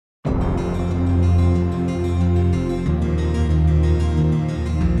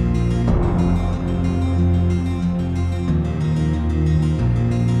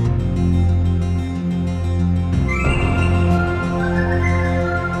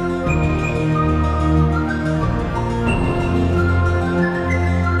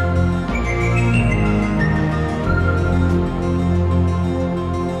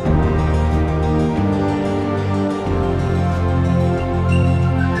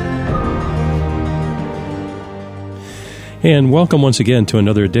And welcome once again to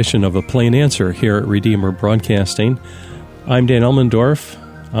another edition of A Plain Answer here at Redeemer Broadcasting. I'm Dan Elmendorf.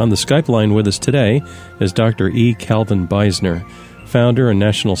 On the Skype line with us today is Dr. E. Calvin Beisner, founder and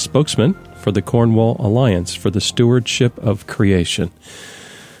national spokesman for the Cornwall Alliance for the Stewardship of Creation.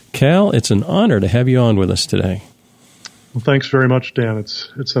 Cal, it's an honor to have you on with us today. Well, thanks very much, Dan.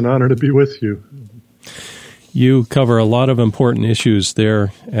 It's an honor to be with you. You cover a lot of important issues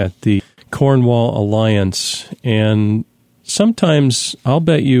there at the Cornwall Alliance, and sometimes I'll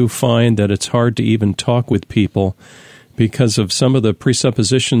bet you find that it's hard to even talk with people because of some of the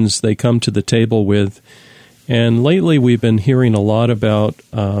presuppositions they come to the table with. And lately we've been hearing a lot about,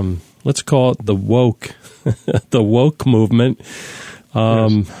 let's call it the woke, the woke movement,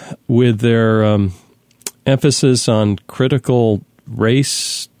 yes, with their emphasis on critical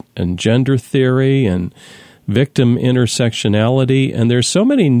race and gender theory and victim intersectionality. And there's so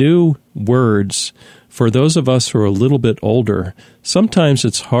many new words for those of us who are a little bit older. Sometimes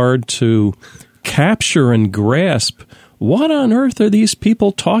it's hard to capture and grasp what on earth are these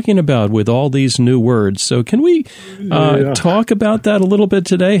people talking about with all these new words. So can we talk about that a little bit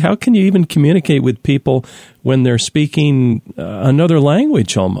today? How can you even communicate with people when they're speaking another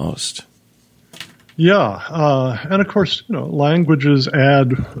language almost? Yeah, and of course, languages add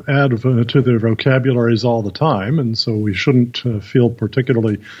to their vocabularies all the time, and so we shouldn't feel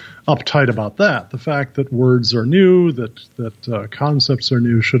particularly uptight about that. The fact that words are new, that concepts are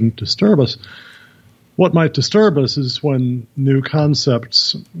new, shouldn't disturb us. What might disturb us is when new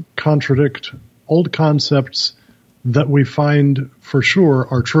concepts contradict old concepts that we find for sure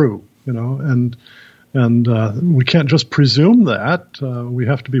are true, and we can't just presume that. We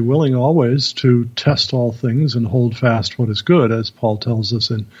have to be willing always to test all things and hold fast what is good, as Paul tells us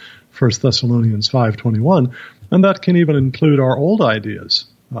in 1 Thessalonians 5:21, and that can even include our old ideas.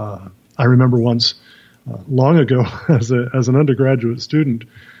 I remember once, long ago, as an undergraduate student,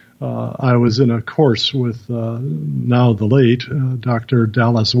 I was in a course with now the late Dr.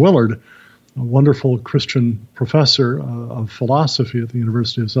 Dallas Willard, a wonderful Christian professor of philosophy at the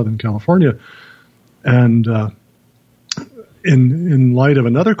University of Southern California. And in light of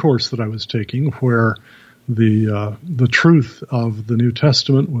another course that I was taking, where the truth of the New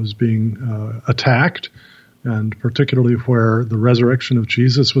Testament was being attacked, and particularly where the resurrection of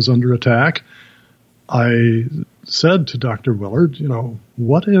Jesus was under attack, I said to Dr. Willard,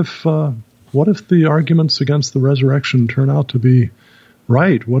 what if the arguments against the resurrection turn out to be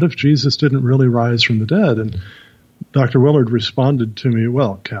right? What if Jesus didn't really rise from the dead? And Dr. Willard responded to me,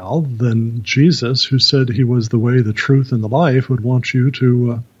 well, Cal, then Jesus, who said he was the way, the truth, and the life, would want you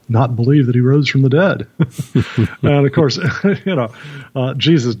to not believe that he rose from the dead. And of course,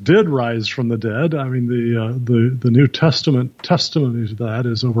 Jesus did rise from the dead. I mean, the New Testament testimony to that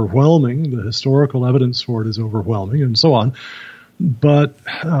is overwhelming. The historical evidence for it is overwhelming, and so on. But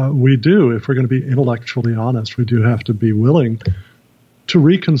we do, if we're going to be intellectually honest, we do have to be willing to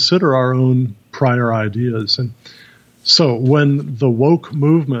reconsider our own prior ideas. And so when the woke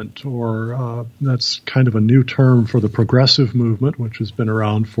movement, or that's kind of a new term for the progressive movement, which has been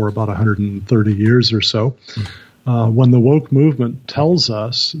around for about 130 years or so, when the woke movement tells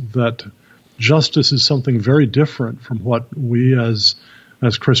us that justice is something very different from what we as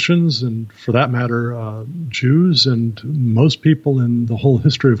Christians, and for that matter, Jews and most people in the whole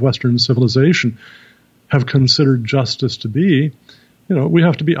history of Western civilization have considered justice to be, we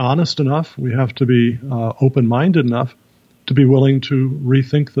have to be honest enough, we have to be open-minded enough to be willing to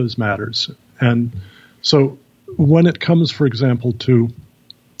rethink those matters. And so when it comes, for example, to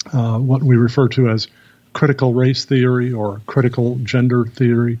what we refer to as critical race theory or critical gender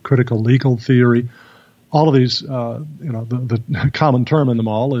theory, critical legal theory, all of these, the common term in them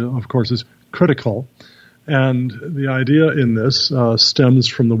all, of course, is critical. And the idea in this stems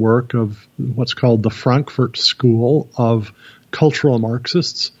from the work of what's called the Frankfurt School of cultural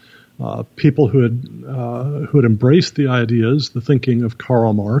Marxists, people who had embraced the ideas, the thinking of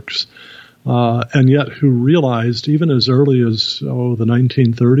Karl Marx, and yet who realized, even as early as the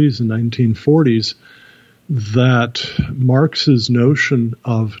 1930s and 1940s, that Marx's notion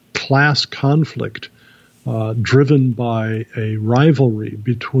of class conflict, driven by a rivalry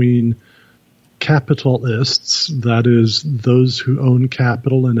between capitalists, that is, those who own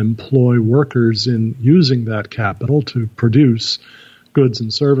capital and employ workers in using that capital to produce goods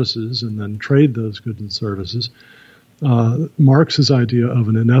and services and then trade those goods and services, Marx's idea of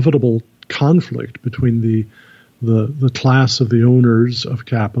an inevitable conflict between the class of the owners of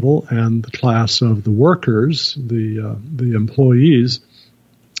capital and the class of the workers, the employees,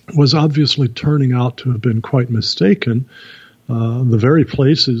 was obviously turning out to have been quite mistaken. The very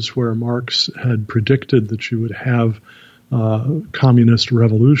places where Marx had predicted that you would have communist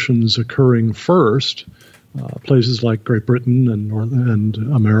revolutions occurring first, places like Great Britain and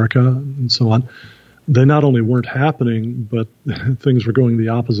America and so on, they not only weren't happening, but things were going the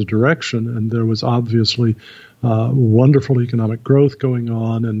opposite direction, and there was obviously wonderful economic growth going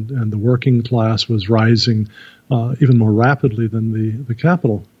on, and the working class was rising even more rapidly than the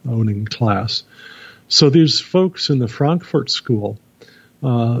capital-owning class. So these folks in the Frankfurt School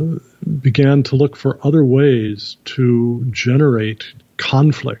began to look for other ways to generate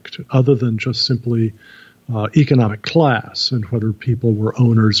conflict other than just simply economic class and whether people were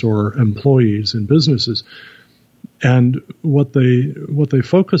owners or employees in businesses. And what they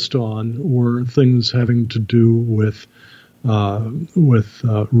focused on were things having to do with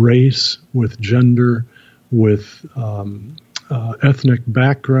race, with gender, with ethnic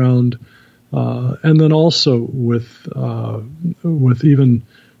background, and then also with even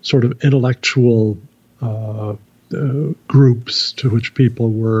sort of intellectual groups to which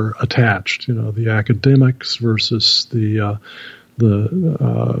people were attached. The academics versus the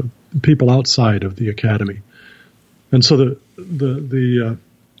people outside of the academy. And so the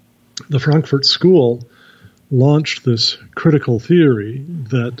Frankfurt School launched this critical theory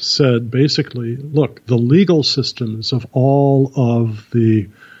that said basically, look, the legal systems of all of the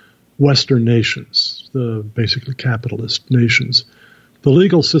Western nations, the basically capitalist nations, the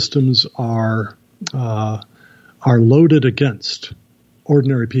legal systems are loaded against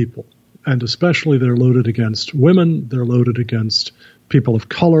ordinary people, and especially they're loaded against women. They're loaded against people of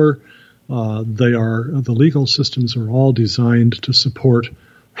color. The legal systems are all designed to support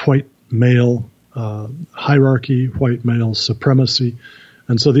white male hierarchy, white male supremacy,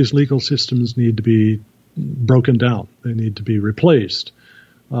 and so these legal systems need to be broken down. They need to be replaced.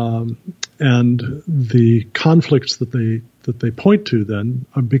 And the conflicts that they point to then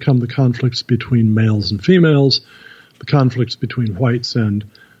become the conflicts between males and females, the conflicts between whites and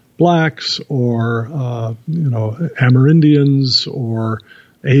blacks, or Amerindians or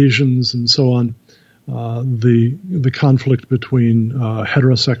Asians and so on. The conflict between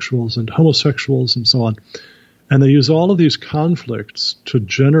heterosexuals and homosexuals and so on. And they use all of these conflicts to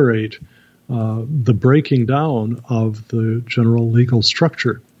generate the breaking down of the general legal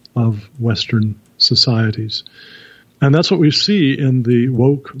structure of Western societies. And that's what we see in the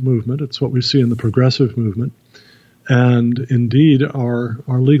woke movement. It's what we see in the progressive movement. And indeed, our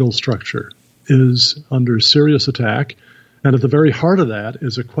legal structure is under serious attack. And at the very heart of that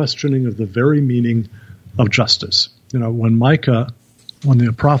is a questioning of the very meaning of justice. When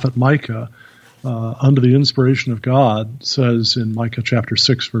the prophet Micah, under the inspiration of God, says in Micah chapter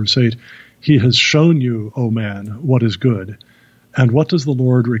 6, verse 8, "He has shown you, O man, what is good. And what does the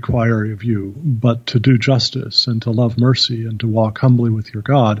Lord require of you but to do justice and to love mercy and to walk humbly with your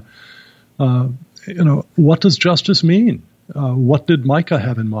God?" What does justice mean? What did Micah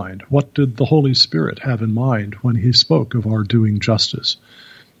have in mind? What did the Holy Spirit have in mind when he spoke of our doing justice?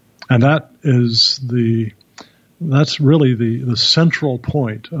 And that's really the central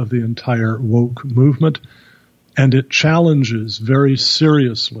point of the entire woke movement, and it challenges very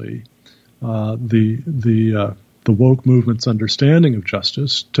seriously the woke movement's understanding of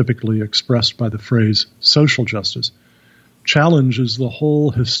justice, typically expressed by the phrase social justice, challenges the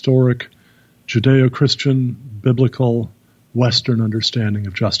whole historic Judeo-Christian, biblical, Western understanding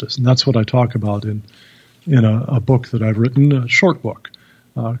of justice. And that's what I talk about in a book that I've written, a short book,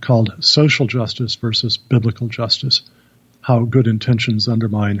 called Social Justice versus Biblical Justice, How Good Intentions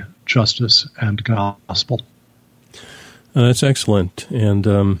Undermine Justice and Gospel. That's excellent.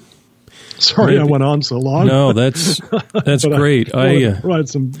 And sorry I went on so long. No, that's great. I provide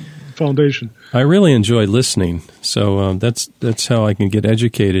some foundation. I really enjoy listening, so that's how I can get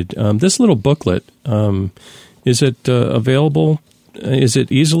educated. This little booklet, is it available? Is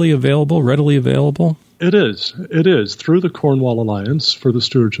it easily available, readily available? It is. It is, through the Cornwall Alliance for the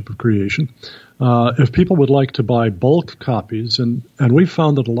Stewardship of Creation. If people would like to buy bulk copies, and we've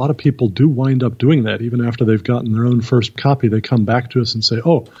found that a lot of people do wind up doing that, even after they've gotten their own first copy, they come back to us and say,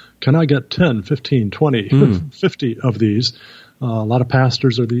 "Oh, can I get 10, 15, 20, 50 of these?" A lot of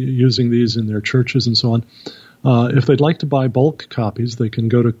pastors are using these in their churches and so on. If they'd like to buy bulk copies, they can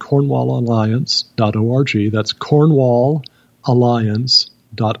go to cornwallalliance.org. That's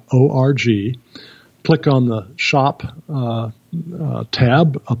cornwallalliance.org. Click on the shop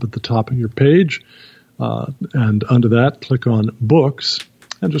tab up at the top of your page, and under that, click on books,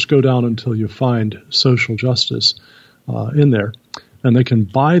 and just go down until you find social justice in there. And they can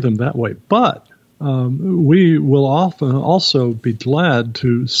buy them that way. But we will often also be glad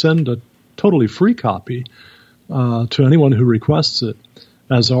to send a totally free copy to anyone who requests it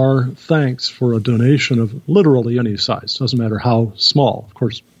as our thanks for a donation of literally any size. Doesn't matter how small. Of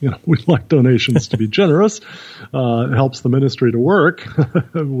course, we'd like donations to be generous. It helps the ministry to work.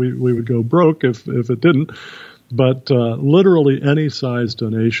 we would go broke if it didn't. But literally any size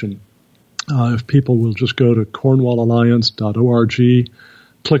donation, if people will just go to cornwallalliance.org,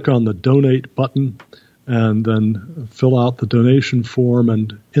 click on the donate button, and then fill out the donation form,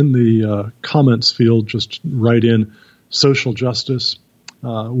 and in the comments field, just write in social justice.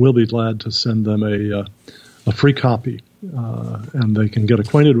 We'll be glad to send them a free copy, and they can get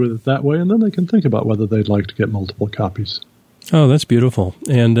acquainted with it that way, and then they can think about whether they'd like to get multiple copies. Oh, that's beautiful.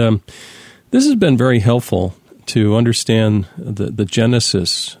 And this has been very helpful to understand the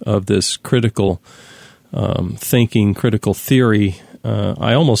genesis of this critical thinking, critical theory.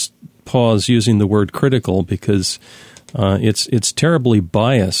 I almost pause using the word critical because it's terribly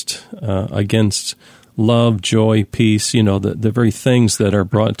biased against love, joy, peace, the very things that are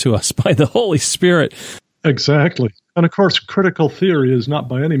brought to us by the Holy Spirit. Exactly. And of course, critical theory is not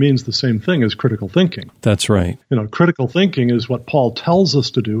by any means the same thing as critical thinking. That's right. Critical thinking is what Paul tells us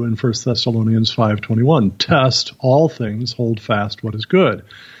to do in 1 Thessalonians 5:21. Test all things, hold fast what is good.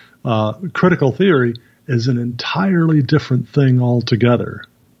 Critical theory is an entirely different thing altogether.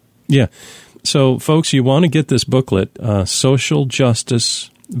 Yeah. So, folks, you want to get this booklet, Social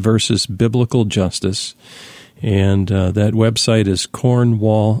Justice versus Biblical Justice, and that website is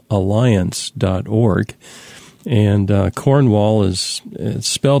cornwallalliance.org. And Cornwall is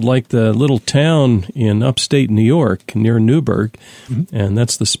spelled like the little town in upstate New York near Newburgh, and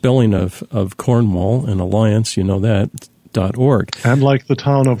that's the spelling of Cornwall, and Alliance, .org. And like the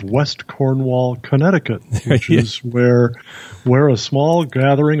town of West Cornwall, Connecticut, which is where a small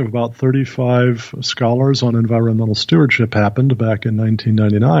gathering of about 35 scholars on environmental stewardship happened back in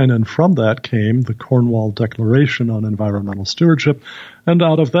 1999, and from that came the Cornwall Declaration on Environmental Stewardship, and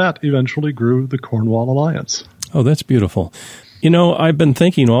out of that eventually grew the Cornwall Alliance. Oh, that's beautiful. I've been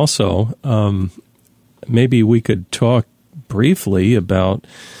thinking also, maybe we could talk briefly about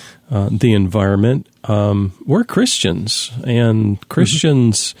the environment. We're Christians, and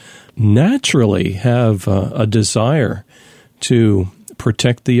Christians naturally have a desire to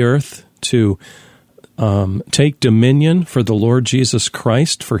protect the earth, to take dominion for the Lord Jesus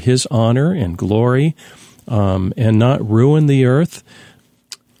Christ, for His honor and glory, and not ruin the earth.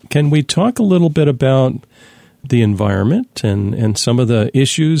 Can we talk a little bit about the environment and some of the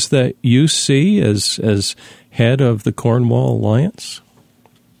issues that you see as head of the Cornwall Alliance?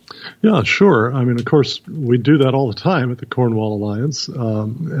 Yeah, sure. I mean, of course, we do that all the time at the Cornwall Alliance,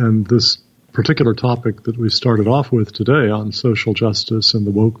 and this particular topic that we started off with today on social justice and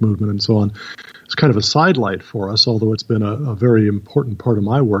the woke movement and so on is kind of a sidelight for us, although it's been a very important part of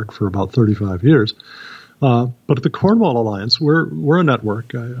my work for about 35 years. But at the Cornwall Alliance, we're a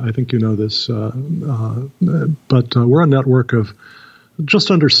network. I think you know this, but we're a network of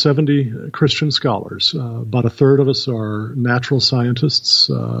just under 70 Christian scholars. About a third of us are natural scientists,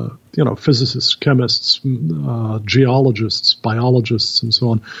 physicists, chemists, geologists, biologists, and so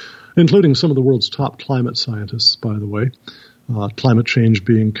on, including some of the world's top climate scientists, by the way. Climate change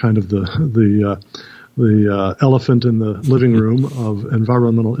being kind of the elephant in the living room of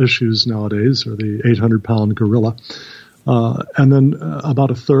environmental issues nowadays, or the 800-pound gorilla. And then about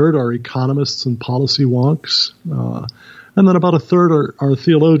a third are economists and policy wonks. And then about a third are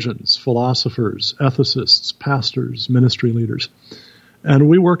theologians, philosophers, ethicists, pastors, ministry leaders. And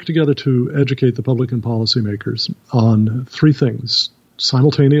we work together to educate the public and policymakers on three things,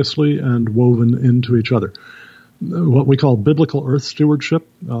 simultaneously and woven into each other. What we call biblical earth stewardship.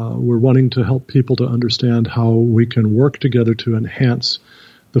 We're wanting to help people to understand how we can work together to enhance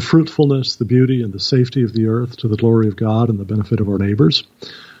the fruitfulness, the beauty, and the safety of the earth to the glory of God and the benefit of our neighbors.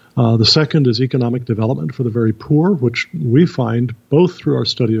 The second is economic development for the very poor, which we find both through our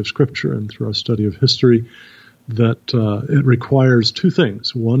study of Scripture and through our study of history that it requires two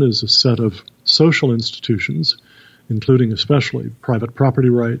things. One is a set of social institutions, including especially private property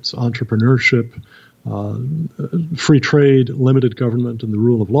rights, entrepreneurship, free trade, limited government, and the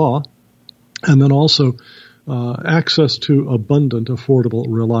rule of law, and then also access to abundant, affordable,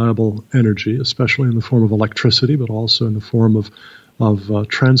 reliable energy, especially in the form of electricity, but also in the form of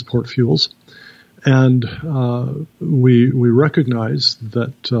transport fuels. And we recognize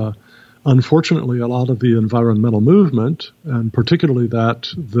that, unfortunately, a lot of the environmental movement, and particularly that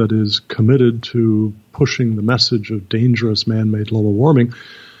is committed to pushing the message of dangerous man-made global warming,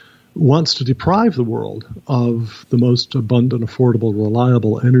 wants to deprive the world of the most abundant, affordable,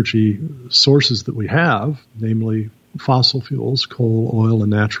 reliable energy sources that we have, namely fossil fuels, coal, oil,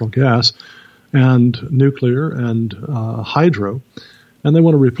 and natural gas, and nuclear and hydro. And they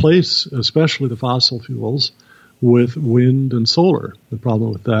want to replace especially the fossil fuels with wind and solar. The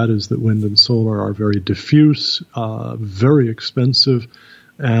problem with that is that wind and solar are very diffuse, very expensive,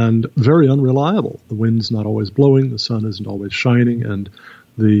 and very unreliable. The wind's not always blowing, the sun isn't always shining, and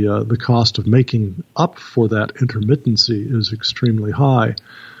the cost of making up for that intermittency is extremely high.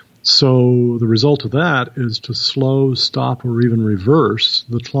 So the result of that is to slow, stop, or even reverse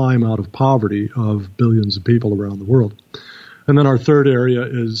the climb out of poverty of billions of people around the world. And then our third area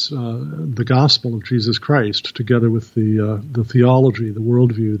is the gospel of Jesus Christ, together with the theology, the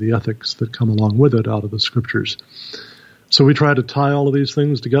worldview, the ethics that come along with it out of the scriptures. So we try to tie all of these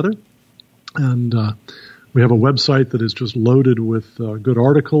things together, and we have a website that is just loaded with good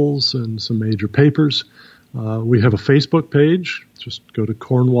articles and some major papers. We have a Facebook page. Just go to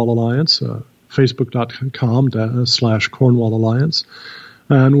Cornwall Alliance, facebook.com/Cornwall Alliance.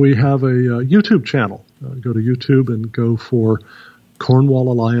 And we have a YouTube channel. Go to YouTube and go for Cornwall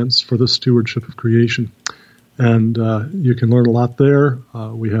Alliance for the Stewardship of Creation. And you can learn a lot there.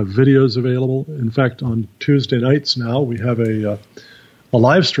 We have videos available. In fact, on Tuesday nights now, we have a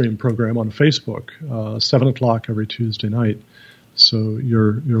live stream program on Facebook, 7 o'clock every Tuesday night. So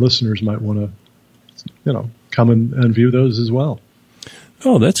your listeners might want to, come and view those as well.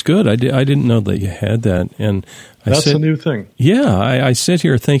 Oh, that's good. I didn't know that you had that. And that's a new thing. Yeah, I sit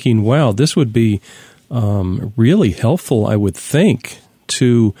here thinking, wow, this would be really helpful, I would think,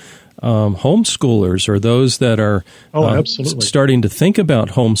 to homeschoolers or those that are starting to think about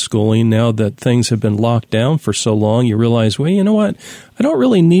homeschooling now that things have been locked down for so long. You realize, well, you know what? I don't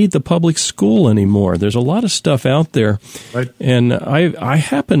really need the public school anymore. There's a lot of stuff out there. Right. And I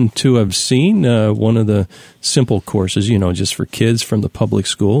happen to have seen one of the simple courses, just for kids from the public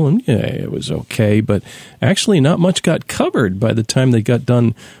school. And yeah, it was okay. But actually not much got covered by the time they got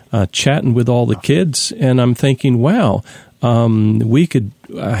done chatting with all the kids. And I'm thinking, wow,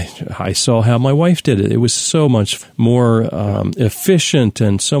 I saw how my wife did it. It was so much more efficient,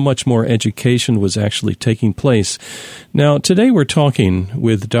 and so much more education was actually taking place. Now, today we're talking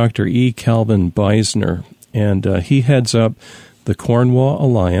with Dr. E. Calvin Beisner, and he heads up the Cornwall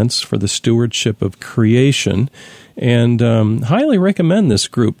Alliance for the Stewardship of Creation, and highly recommend this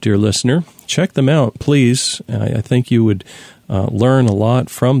group, dear listener. Check them out, please. I think you would learn a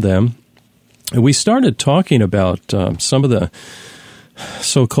lot from them. We started talking about some of the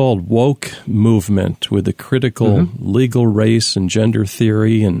so-called woke movement with the critical legal race and gender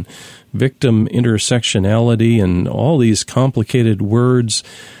theory and victim intersectionality and all these complicated words.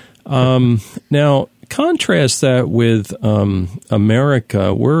 Now, contrast that with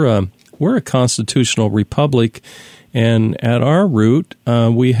America. We're a constitutional republic, and at our root,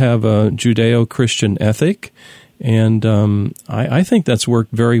 we have a Judeo-Christian ethic. And I think that's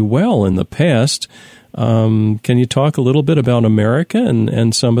worked very well in the past. Can you talk a little bit about America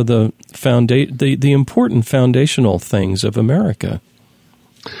and some of the important foundational things of America?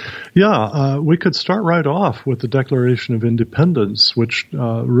 Yeah, we could start right off with the Declaration of Independence, which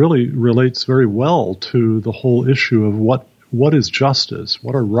really relates very well to the whole issue of what is justice,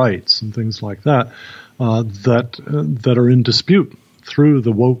 what are rights, and things like that that are in dispute through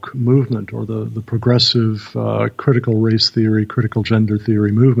the woke movement or the progressive critical race theory, critical gender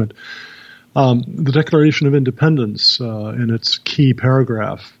theory movement. The Declaration of Independence, in its key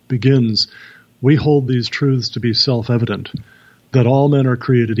paragraph, begins, "We hold these truths to be self-evident, that all men are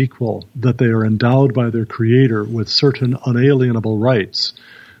created equal, that they are endowed by their Creator with certain unalienable rights,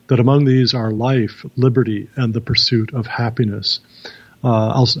 that among these are life, liberty, and the pursuit of happiness."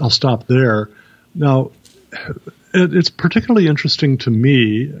 I'll stop there. Now, it's particularly interesting to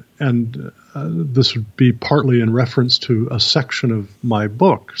me, and this would be partly in reference to a section of my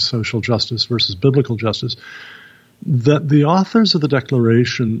book, Social Justice versus Biblical Justice, that the authors of the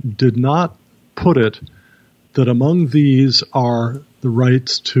Declaration did not put it that among these are the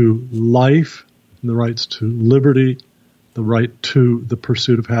rights to life, the rights to liberty, the right to the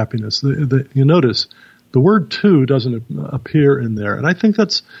pursuit of happiness. You notice the word "to" doesn't appear in there, and I think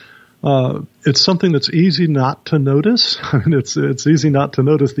that's it's something that's easy not to notice. I mean, it's easy not to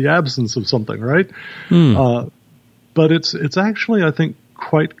notice the absence of something, right? But it's actually, I think,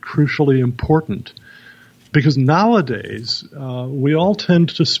 quite crucially important, because nowadays we all tend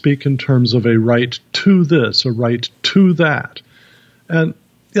to speak in terms of a right to this, a right to that, and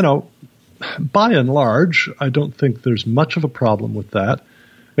by and large, I don't think there's much of a problem with that,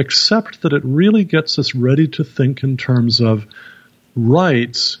 except that it really gets us ready to think in terms of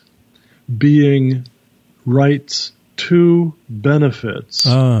rights being rights to benefits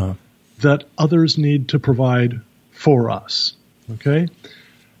that others need to provide for us. Okay?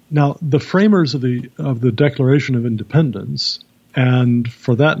 Now, the framers of the Declaration of Independence And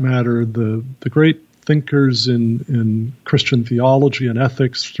for that matter, the great thinkers in Christian theology and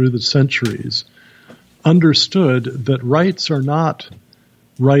ethics through the centuries understood that rights are not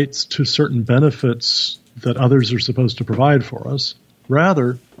rights to certain benefits that others are supposed to provide for us.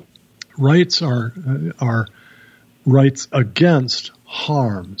 Rather, rights are rights against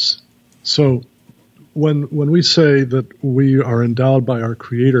harms. So when we say that we are endowed by our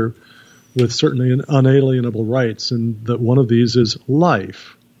Creator with certain unalienable rights, and that one of these is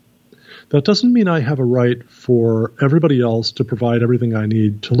life, that doesn't mean I have a right for everybody else to provide everything I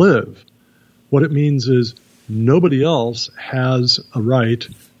need to live. What it means is nobody else has a right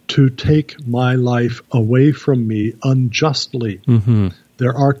to take my life away from me unjustly. Mm-hmm.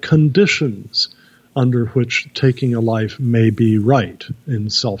 There are conditions under which taking a life may be right, in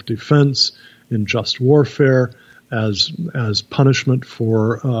self-defense, in just warfare, as punishment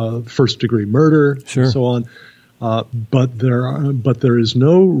for first-degree murder, sure, and so on. But there is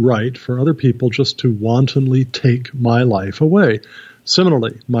no right for other people just to wantonly take my life away.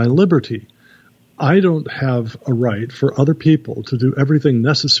 Similarly, my liberty. I don't have a right for other people to do everything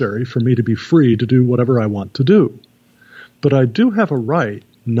necessary for me to be free to do whatever I want to do. But I do have a right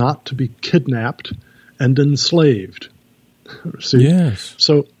not to be kidnapped and enslaved. See? Yes.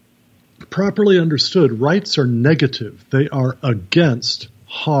 So, properly understood, rights are negative. They are against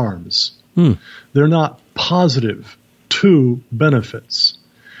harms. They're not positive to benefits.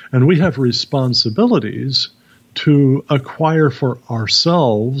 And we have responsibilities to acquire for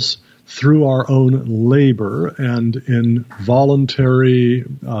ourselves through our own labor and in voluntary,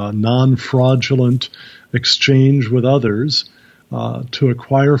 non-fraudulent exchange with others, to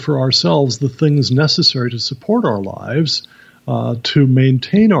acquire for ourselves the things necessary to support our lives, to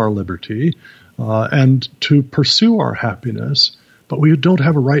maintain our liberty, and to pursue our happiness. But we don't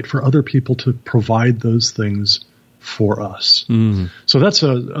have a right for other people to provide those things for us. Mm. So that's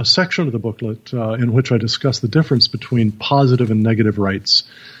a section of the booklet in which I discuss the difference between positive and negative rights.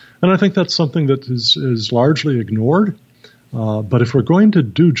 And I think that's something that is largely ignored. But if we're going to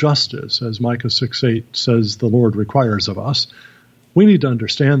do justice, as Micah 6:8 says the Lord requires of us, we need to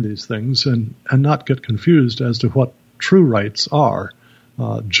understand these things and not get confused as to what true rights are.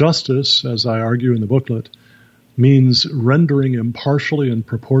 Justice, as I argue in the booklet, means rendering impartially and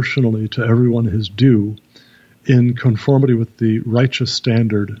proportionally to everyone his due in conformity with the righteous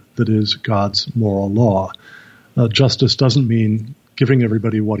standard that is God's moral law. Justice doesn't mean giving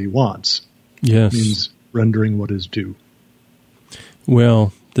everybody what he wants. Yes. It means rendering what is due.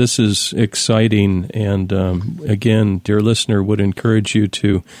 Well, this is exciting, and again, dear listener, would encourage you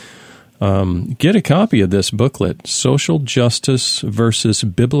to get a copy of this booklet, Social Justice versus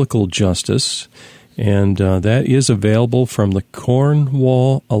Biblical Justice, and that is available from the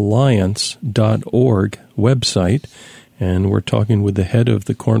CornwallAlliance.org website, and we're talking with the head of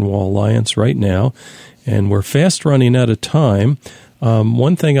the Cornwall Alliance right now, and we're fast running out of time.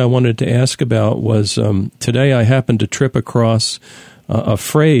 One thing I wanted to ask about was today I happened to trip across a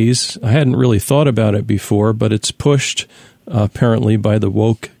phrase. I hadn't really thought about it before, but it's pushed apparently by the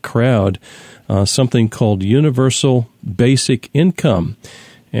woke crowd, something called universal basic income.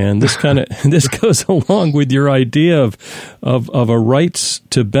 And this this goes along with your idea of a rights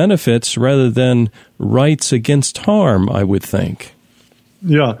to benefits rather than rights against harm, I would think.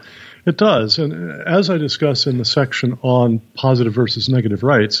 Yeah, it does. And as I discuss in the section on positive versus negative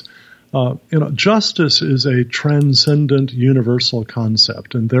rights, justice is a transcendent universal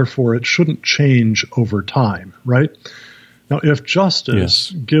concept, and therefore it shouldn't change over time, right? Now, if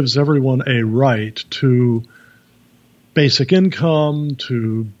justice gives everyone a right to basic income,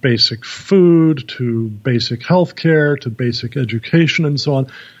 to basic food, to basic health care, to basic education, and so on,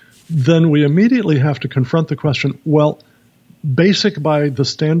 then we immediately have to confront the question, well, basic by the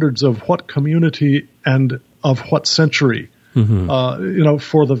standards of what community and of what century? Mm-hmm.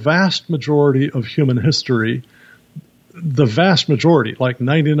 For the vast majority of human history, the vast majority, like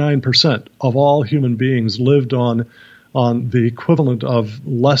 99% of all human beings lived on the equivalent of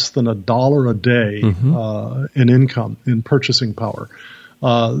less than $1 a day in income, in purchasing power.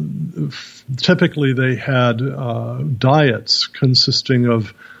 Typically, they had diets consisting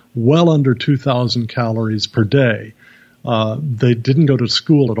of well under 2,000 calories per day. They didn't go to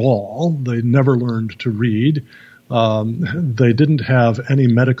school at all. They never learned to read. They didn't have any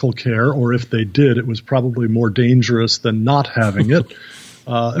medical care, or if they did, it was probably more dangerous than not having it.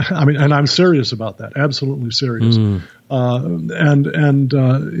 And I'm serious about that, absolutely serious. On and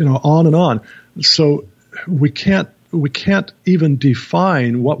on. So we can't even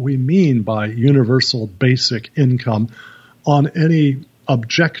define what we mean by universal basic income on any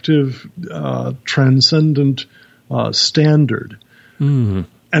objective, transcendent, standard. Mm.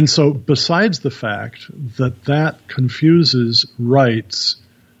 And so besides the fact that confuses rights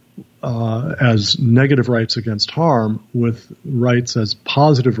as negative rights against harm with rights as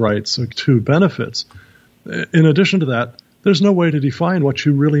positive rights to benefits, in addition to that, there's no way to define what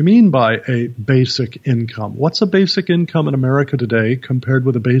you really mean by a basic income. What's a basic income in America today compared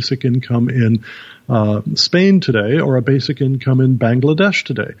with a basic income in Spain today or a basic income in Bangladesh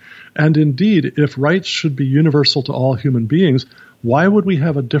today? And indeed, if rights should be universal to all human beings, why would we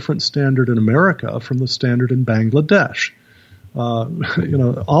have a different standard in America from the standard in Bangladesh?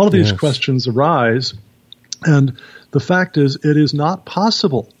 All of these questions arise, and the fact is it is not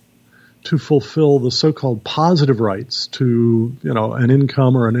possible to fulfill the so-called positive rights to, an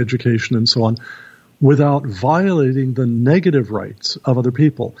income or an education and so on without violating the negative rights of other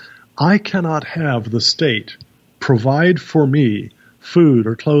people. I cannot have the state provide for me food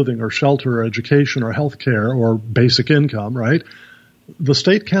or clothing or shelter or education or health care or basic income, right? The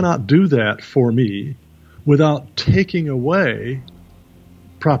state cannot do that for me without taking away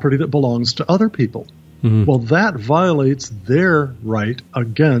property that belongs to other people. Mm-hmm. Well, that violates their right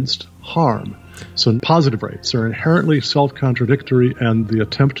against harm. So positive rights are inherently self-contradictory, and the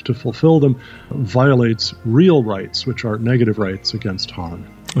attempt to fulfill them violates real rights, which are negative rights against harm.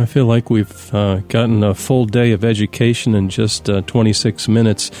 I feel like we've gotten a full day of education in just 26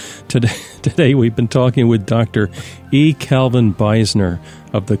 minutes. Today we've been talking with Dr. E. Calvin Beisner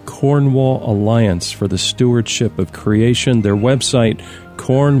of the Cornwall Alliance for the Stewardship of Creation. Their website,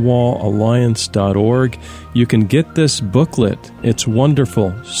 cornwallalliance.org. You can get this booklet. It's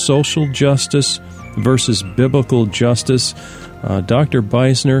wonderful. Social Justice versus Biblical Justice. Dr.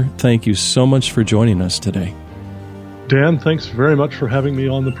 Beisner, thank you so much for joining us today. Dan, thanks very much for having me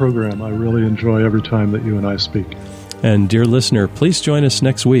on the program. I really enjoy every time that you and I speak. And dear listener, please join us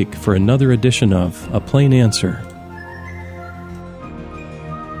next week for another edition of A Plain Answer.